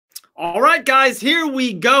All right, guys, here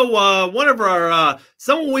we go. One of our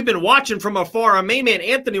someone we've been watching from afar, our main man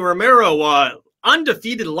Anthony Romero,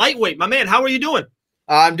 undefeated lightweight. My man, how are you doing?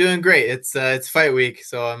 I'm doing great. It's fight week,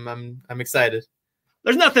 so I'm excited.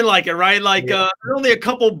 There's nothing like it, right? Yeah. There's only a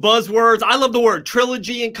couple buzzwords. I love the word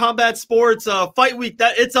trilogy in combat sports. Fight week,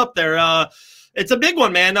 that it's up there. It's a big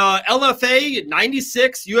one, man. LFA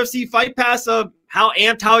 96 UFC Fight Pass. How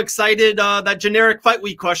amped, how excited? That generic fight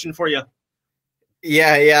week question for you.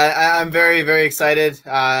 Yeah. I'm very excited.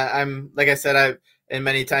 I'm like I said, and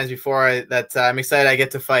many times before I'm excited I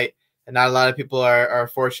get to fight, and not a lot of people are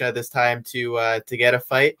fortunate at this time to get a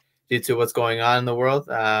fight due to what's going on in the world.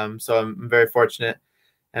 So I'm very fortunate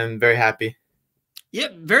and very happy. Yeah,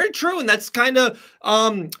 very true. And that's kind of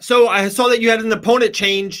so I saw that you had an opponent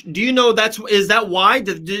change. Do you know is that why?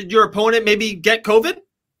 Did your opponent maybe get COVID?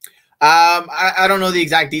 I don't know the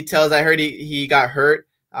exact details. I heard he got hurt.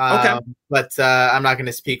 Okay. But I'm not going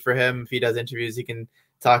to speak for him. If he does interviews, he can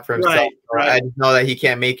talk for himself. Right. I just know that he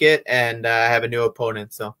can't make it, and I have a new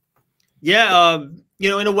opponent. So, yeah,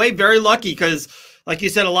 in a way, very lucky because, like you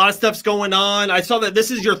said, a lot of stuff's going on. I saw that this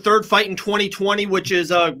is your third fight in 2020, which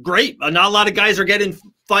is great. Not a lot of guys are getting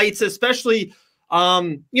fights, especially,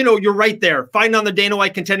 you're right there fighting on the Dana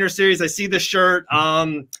White Contender Series. I see the shirt.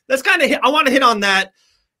 That's kind of I want to hit on that.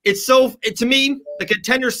 To me, the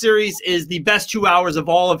Contender Series is the best 2 hours of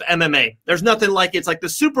all of MMA. There's nothing like it. It's like the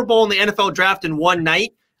Super Bowl and the NFL draft in one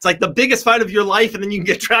night. It's like the biggest fight of your life, and then you can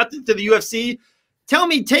get drafted to the UFC. Tell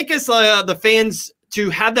me, take us, the fans, to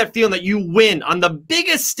have that feeling that you win on the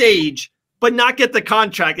biggest stage, but not get the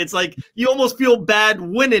contract. It's like you almost feel bad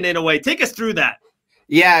winning in a way. Take us through that.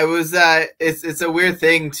 Yeah, it was. It's a weird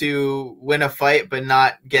thing to win a fight but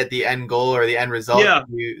not get the end goal or the end result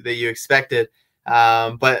that you expected.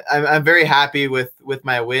 But I'm very happy with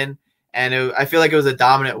my win, and I feel like it was a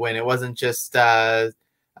dominant win. It wasn't just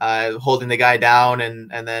holding the guy down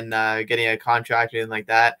and then getting a contract or anything like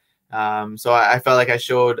that. So I felt like I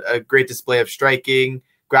showed a great display of striking,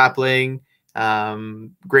 grappling,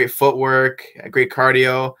 great footwork, great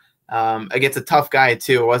cardio against a tough guy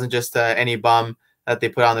too. It wasn't just any bum that they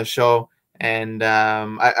put on the show, and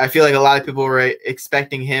I feel like a lot of people were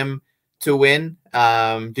expecting him to win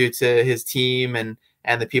due to his team and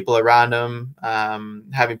the people around him,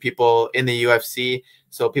 having people in the UFC.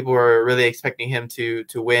 So people were really expecting him to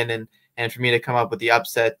win, and for me to come up with the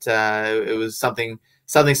upset, it was something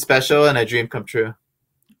special and a dream come true.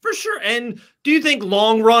 For sure. And do you think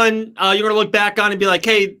long run, you're going to look back on and be like,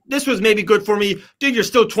 hey, this was maybe good for me? Dude, you're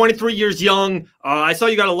still 23 years young. I saw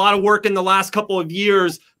you got a lot of work in the last couple of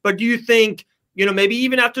years, but do you think, maybe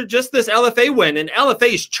even after just this LFA win, and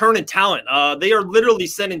LFA is churning talent. They are literally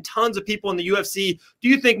sending tons of people in the UFC. Do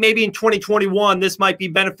you think maybe in 2021, this might be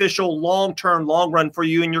beneficial long-term, long run for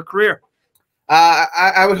you in your career?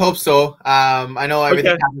 I would hope so. I know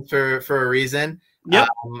everything happens for a reason. Yep.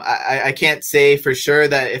 I can't say for sure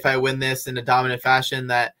that if I win this in a dominant fashion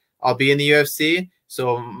that I'll be in the UFC.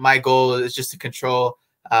 So my goal is just to control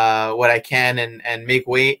what I can and make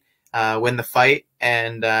weight, win the fight,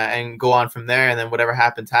 and go on from there, and then whatever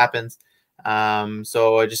happens.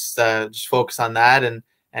 So I just focus on that, and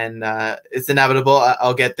it's inevitable.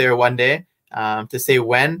 I'll get there one day. To say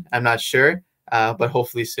when, I'm not sure, but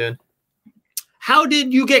hopefully soon. How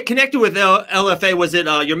did you get connected with LFA? Was it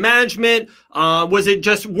your management? Was it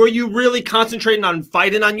just, were you really concentrating on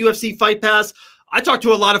fighting on UFC Fight Pass? I talk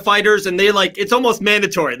to a lot of fighters, and it's almost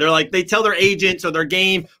mandatory. They're like, they tell their agents or their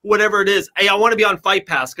game, whatever it is, hey, I want to be on Fight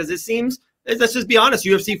Pass, because it seems, let's just be honest,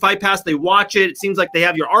 UFC Fight Pass, they watch it. It seems like they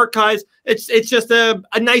have your archives. It's just a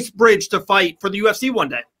nice bridge to fight for the UFC one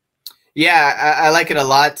day. Yeah, I like it a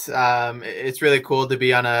lot. It's really cool to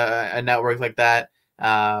be on a network like that.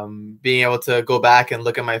 Being able to go back and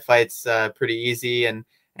look at my fights pretty easy, and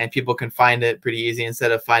people can find it pretty easy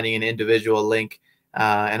instead of finding an individual link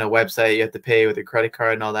and a website you have to pay with your credit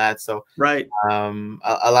card and all that. So right,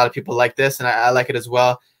 a lot of people like this, and I like it as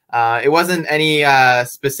well. It wasn't any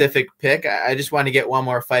specific pick. I just wanted to get one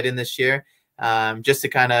more fight in this year, just to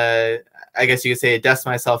kind of, I guess you could say, dust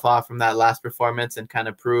myself off from that last performance and kind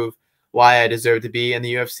of prove why I deserve to be in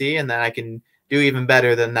the UFC, and then I can do even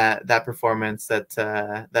better than that performance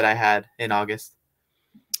that I had in August.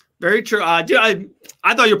 Very true. Dude,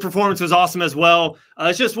 I thought your performance was awesome as well.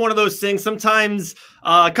 It's just one of those things. Sometimes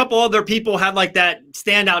a couple other people have like that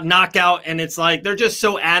standout knockout, and it's like they're just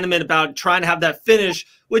so adamant about trying to have that finish,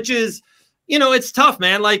 which is, it's tough,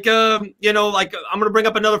 man. Like, I'm going to bring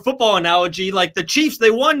up another football analogy. Like the Chiefs,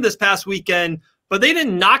 they won this past weekend, but they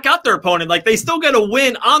didn't knock out their opponent. Like, they still get a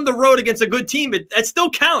win on the road against a good team. It still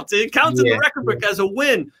counts. It counts in the record book as a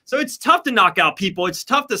win. So it's tough to knock out people. It's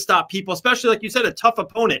tough to stop people, especially, like you said, a tough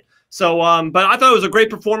opponent. So, but I thought it was a great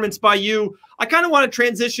performance by you. I kind of want to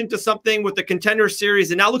transition to something with the Contender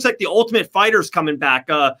Series, and now it looks like the Ultimate Fighter's coming back.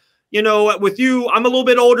 You know, with you, I'm a little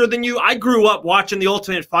bit older than you. I grew up watching the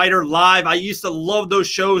Ultimate Fighter live. I used to love those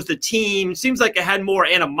shows. The team seems like it had more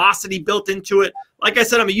animosity built into it. Like I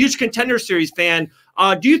said, I'm a huge Contender Series fan.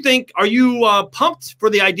 Are you pumped for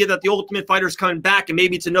the idea that the Ultimate Fighter's coming back and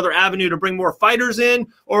maybe it's another avenue to bring more fighters in?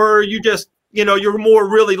 Or are you just, you know, you're more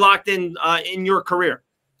really locked in your career?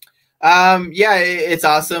 Yeah, it's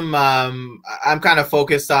awesome. I'm kind of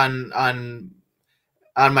focused on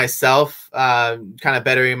myself, kind of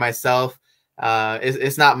bettering myself.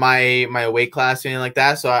 It's not my weight class or anything like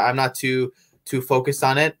that, so I'm not too focused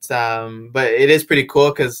on it. But it is pretty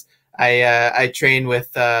cool because I train with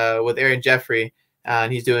Aaron Jeffrey,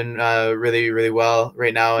 and he's doing really well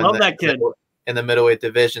right now. Love that kid in the middleweight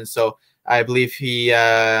division. So I believe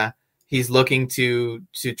he's looking to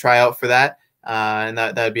try out for that. And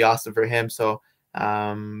that'd be awesome for him. So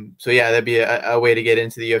yeah, that'd be a way to get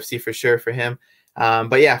into the UFC for sure for him.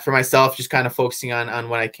 But yeah, for myself, just kind of focusing on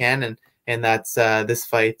what I can, and that's this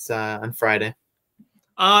fight on Friday.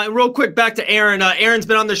 Real quick, back to Aaron. Aaron's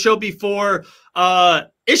been on the show before.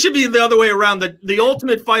 It should be the other way around. The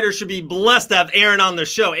Ultimate Fighter should be blessed to have Aaron on the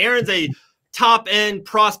show. Aaron's a top-end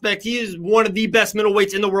prospect. He is one of the best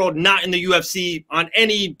middleweights in the world, not in the UFC on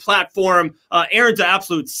any platform. Aaron's an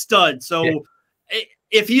absolute stud. So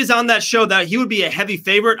if he's on that show, that he would be a heavy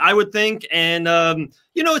favorite, I would think. And,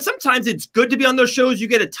 you know, sometimes it's good to be on those shows. You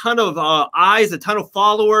get a ton of eyes, a ton of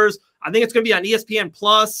followers. I think it's going to be on ESPN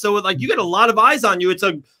Plus. So, like, you get a lot of eyes on you. It's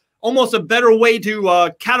almost a better way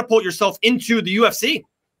to catapult yourself into the UFC.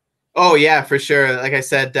 Oh, yeah, for sure. Like I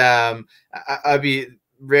said, I'd be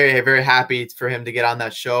very happy for him to get on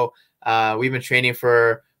that show. We've been training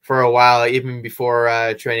for a while, even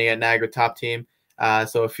before training at Niagara Top Team.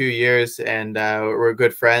 So a few years, and we're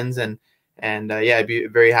good friends, and yeah, I'd be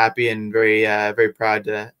very happy and very proud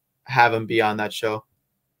to have him be on that show.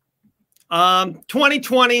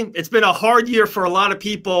 2020, it's been a hard year for a lot of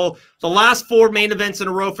people. The last 4 main events in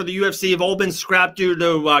a row for the UFC have all been scrapped due to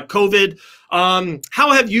COVID.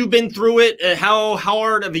 How have you been through it? How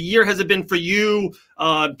hard of a year has it been for you,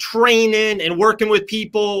 training and working with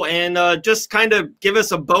people, and just kind of give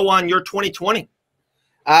us a bow on your 2020?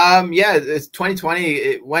 Yeah, it's 2020.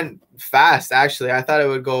 It went fast, actually. I thought it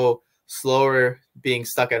would go slower being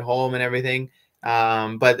stuck at home and everything.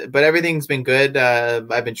 But everything's been good.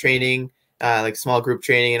 I've been training, like small group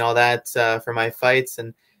training and all that, for my fights,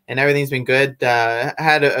 and everything's been good. I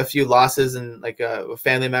had a few losses and like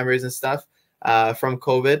family members and stuff from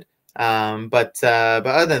COVID. But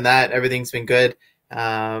other than that, everything's been good.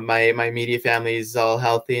 My immediate family is all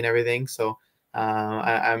healthy and everything. So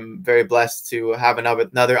I'm very blessed to have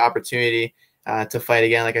another opportunity to fight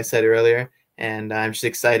again, like I said earlier. And I'm just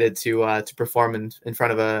excited to perform in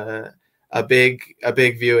front of a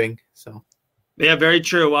big viewing. So. Yeah, very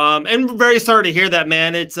true. And very sorry to hear that,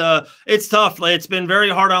 man. It's tough. It's been very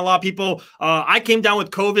hard on a lot of people. I came down with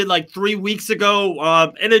COVID like 3 weeks ago,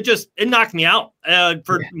 and it knocked me out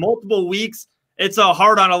for multiple weeks. It's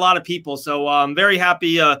hard on a lot of people. So I'm very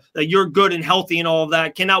happy that you're good and healthy and all of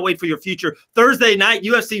that. Cannot wait for your future. Thursday night,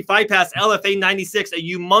 UFC Fight Pass, LFA 96, a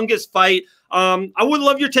humongous fight. I would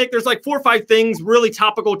love your take. There's like 4 or 5 things, really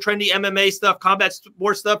topical, trendy MMA stuff, combat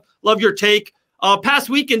sports stuff. Love your take. Past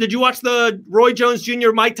weekend, did you watch the Roy Jones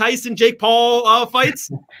Jr., Mike Tyson, Jake Paul fights?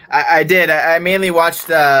 I did. I mainly watched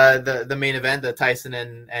the main event, the Tyson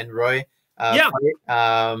and Roy fight.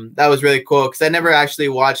 That was really cool because I never actually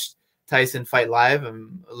watched Tyson fight live.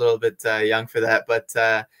 I'm a little bit young for that,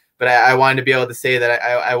 but I wanted to be able to say that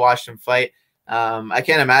I watched him fight. I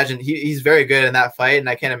can't imagine. He's very good in that fight, and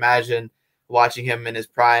I can't imagine watching him in his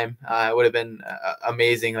prime. It would have been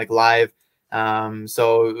amazing, like live.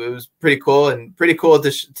 So it was pretty cool, and pretty cool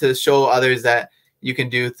to show others that you can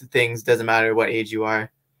do things, doesn't matter what age you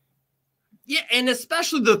are. Yeah, and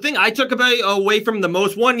especially the thing I took away from the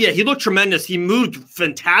most one, yeah, he looked tremendous. He moved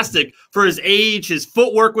fantastic for his age. His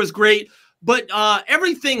footwork was great. But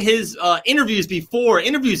everything, his interviews before,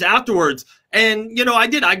 interviews afterwards, and, you know,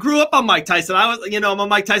 I grew up on Mike Tyson. I'm a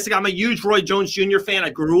Mike Tyson. I'm a huge Roy Jones Jr. fan. I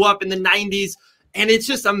grew up in the 90s. And it's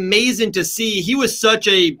just amazing to see. He was such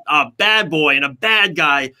a bad boy and a bad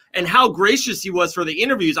guy, and how gracious he was for the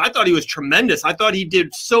interviews. I thought he was tremendous. I thought he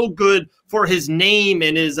did so good for his name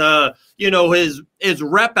and his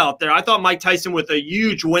rep out there. I thought Mike Tyson with a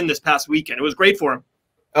huge win this past weekend. It was great for him.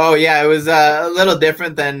 Oh yeah, it was a little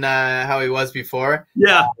different than how he was before.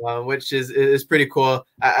 Yeah, which is pretty cool.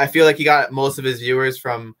 I feel like he got most of his viewers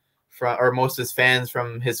from or most of his fans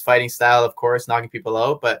from his fighting style, of course, knocking people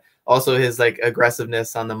out, but also his like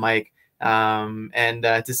aggressiveness on the mic. And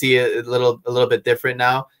to see it a little bit different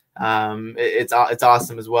now, it's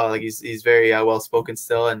awesome as well. Like he's very well spoken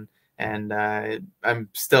still, and I'm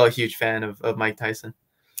still a huge fan of Mike Tyson.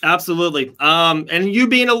 absolutely. And you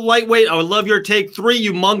being a lightweight, I would love your take. 3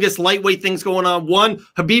 humongous lightweight things going on. 1,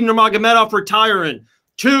 Khabib Nurmagomedov retiring.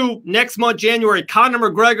 2, next month, January, Conor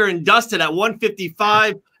McGregor and Dustin at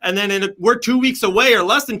 155. And then we're 2 weeks away, or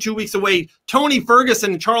less than 2 weeks away, Tony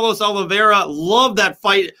Ferguson and Charles Oliveira. Love that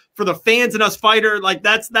fight for the fans and us fighter. Like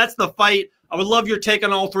that's the fight. I would love your take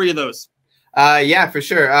on all 3 of those. Yeah, for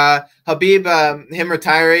sure. Khabib, him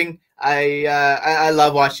retiring, I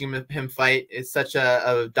love watching him fight. It's such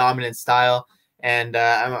a dominant style, and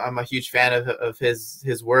I'm a huge fan of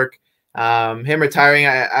his work. Him retiring,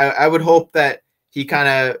 I would hope that he kind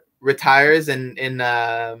of retires in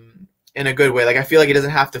a good way. Like I feel like he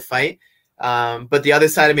doesn't have to fight, but the other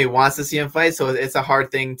side of me wants to see him fight. So it's a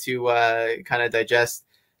hard thing to kind of digest.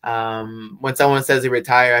 When someone says they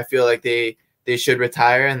retire, I feel like they should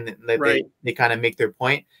retire, and they kind of make their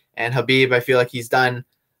point. And Khabib, I feel like he's done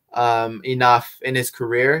enough in his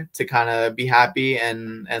career to kind of be happy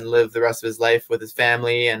and live the rest of his life with his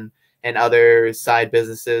family and other side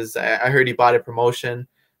businesses. I heard he bought a promotion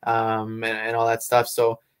and all that stuff.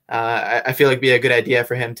 So I feel like it'd be a good idea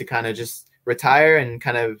for him to kind of just retire and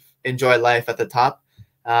kind of enjoy life at the top.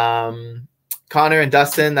 Conor and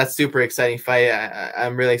Dustin, that's super exciting fight.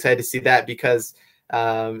 I'm really excited to see that because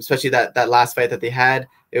especially that last fight that they had,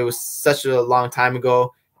 it was such a long time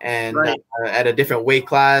ago. And at a different weight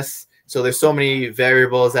class, so there's so many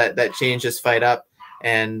variables that change this fight up,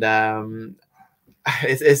 and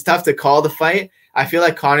it's tough to call the fight. I feel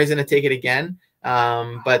like Conor's going to take it again,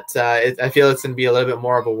 but I feel it's going to be a little bit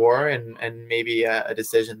more of a war and maybe a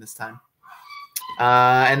decision this time.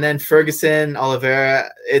 And then Ferguson, Oliveira,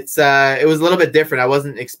 it was a little bit different. I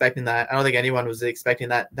wasn't expecting that. I don't think anyone was expecting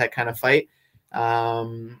that kind of fight.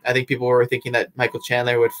 I think people were thinking that Michael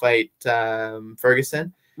Chandler would fight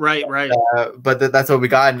Ferguson. Right. But that's what we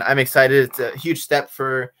got, and I'm excited. It's a huge step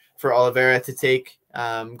for Oliveira to take,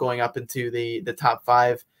 going up into the top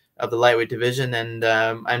 5 of the lightweight division, and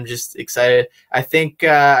I'm just excited. I think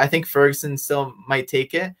Ferguson still might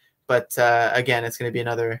take it, but again, it's going to be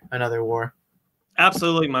another war.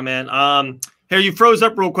 Absolutely, my man. Here, you froze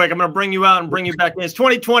up real quick. I'm going to bring you out and bring you back in. It's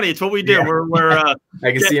 2020. It's what we do. Yeah. We're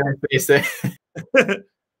I can see my face there.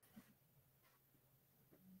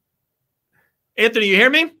 Anthony, you hear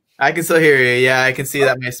me? I can still hear you. Yeah, I can see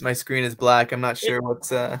that my screen is black. I'm not sure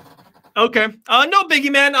what's okay. No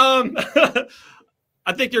biggie, man.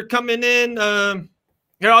 I think you're coming in.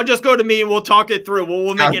 Here, I'll just go to me and we'll talk it through.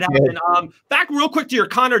 We'll make it happen. Back real quick to your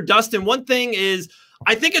Conor Dustin. One thing is,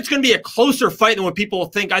 I think it's going to be a closer fight than what people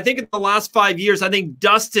think. I think in the last 5 years, I think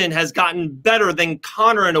Dustin has gotten better than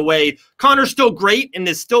Conor in a way. Conor's still great and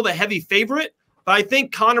is still the heavy favorite, but I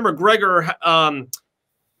think Conor McGregor,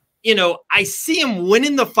 I see him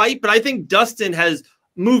winning the fight, but I think Dustin has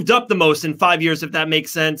moved up the most in 5 years, if that makes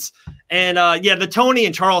sense. And yeah, the Tony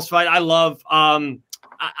and Charles fight, I love. I'm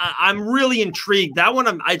really intrigued. That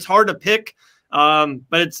one, it's hard to pick, but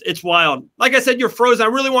it's wild. Like I said, you're frozen. I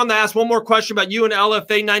really wanted to ask one more question about you and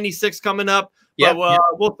LFA 96 coming up. But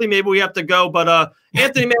we'll see. Maybe we have to go. But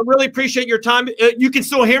Anthony, man, really appreciate your time. You can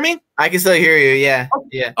still hear me? I can still hear you. Yeah. Okay.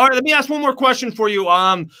 Yeah. All right. Let me ask one more question for you.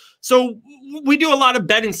 So we do a lot of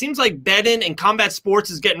betting. Seems like betting and combat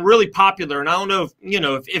sports is getting really popular. And I don't know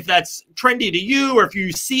if that's trendy to you or if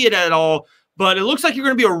you see it at all. But it looks like you're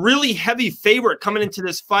going to be a really heavy favorite coming into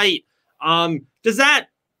this fight. Does that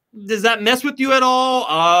mess with you at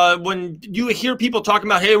all? When you hear people talking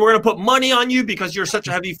about, hey, we're going to put money on you because you're such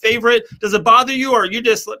a heavy favorite, does it bother you? Or are you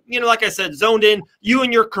just, like I said, zoned in, you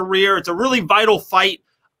and your career? It's a really vital fight.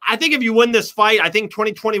 I think if you win this fight, I think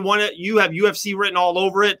 2021, you have UFC written all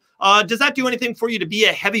over it. Does that do anything for you to be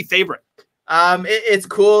a heavy favorite? It's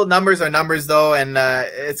cool. Numbers are numbers, though, and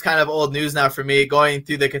it's kind of old news now for me, going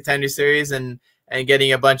through the Contender Series and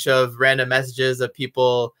getting a bunch of random messages of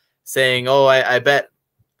people saying, oh, I bet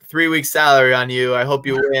 3 weeks salary on you. I hope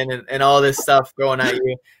you win, and all this stuff going at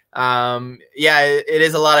you. Yeah, it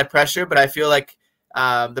is a lot of pressure, but I feel like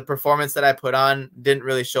the performance that I put on didn't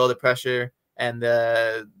really show the pressure and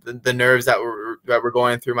the nerves that were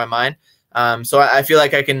going through my mind. So I feel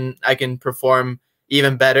like I can perform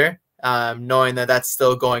even better, knowing that that's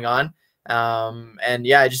still going on. And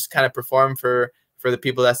yeah, I just kind of perform for the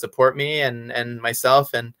people that support me and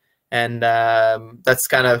myself, and that's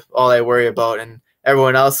kind of all I worry about. And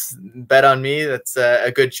everyone else bet on me, that's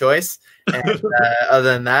a good choice. And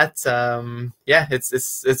other than that, yeah,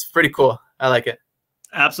 it's pretty cool. I like it.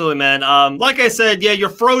 Absolutely, man. Like I said, yeah, you're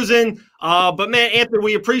frozen. But man, Anthony,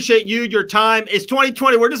 we appreciate you, your time. It's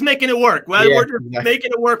 2020. We're just making it work. Well, Yeah, we're just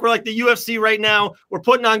making it work. We're like the UFC right now. We're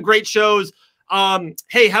putting on great shows.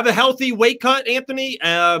 Hey, have a healthy weight cut, Anthony.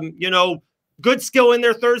 You know, good skill in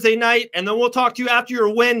there Thursday night. And then we'll talk to you after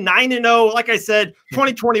your win, 9-0. Like I said,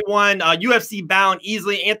 2021, UFC bound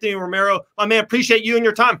easily. Anthony Romero, my man, appreciate you and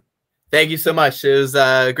your time. Thank you so much. It was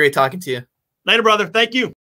great talking to you. Later, brother. Thank you.